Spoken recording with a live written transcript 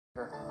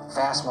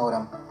Fast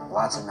modem,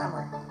 lots of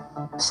memory.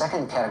 The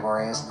second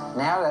category is,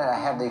 now that I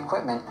have the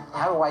equipment,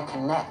 how do I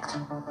connect?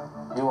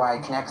 Do I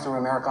connect through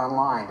America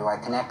Online? Do I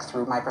connect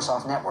through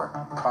Microsoft Network,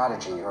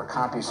 Prodigy, or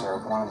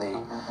CompuServe, one of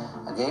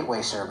the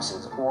gateway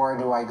services? Or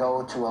do I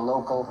go to a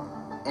local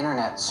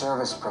internet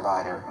service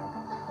provider?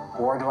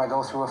 Or do I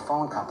go through a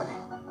phone company?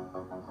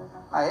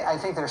 I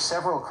think there are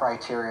several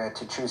criteria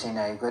to choosing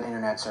a good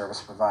internet service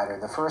provider.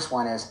 The first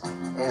one is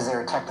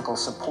there technical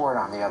support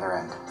on the other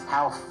end?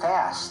 How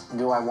fast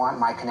do I want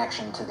my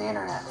connection to the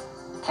internet?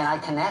 Can I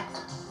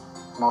connect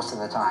most of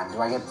the time? Do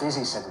I get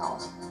busy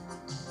signals?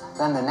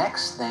 Then the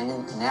next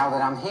thing, now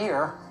that I'm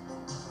here,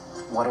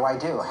 what do I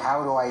do?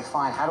 How do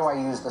I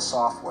use the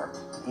software?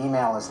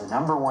 Email is the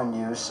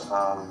 #1 use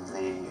of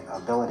the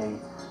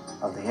ability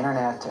of the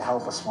internet to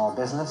help a small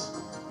business.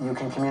 You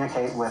can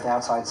communicate with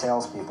outside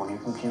salespeople. You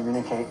can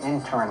communicate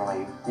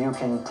internally. You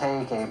can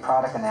take a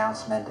product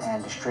announcement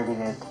and distribute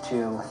it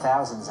to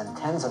thousands and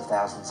tens of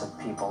thousands of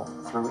people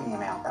through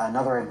email.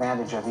 Another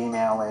advantage of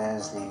email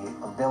is the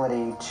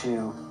ability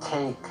to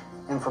take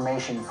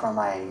information from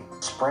a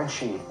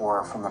spreadsheet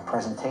or from a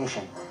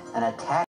presentation and attach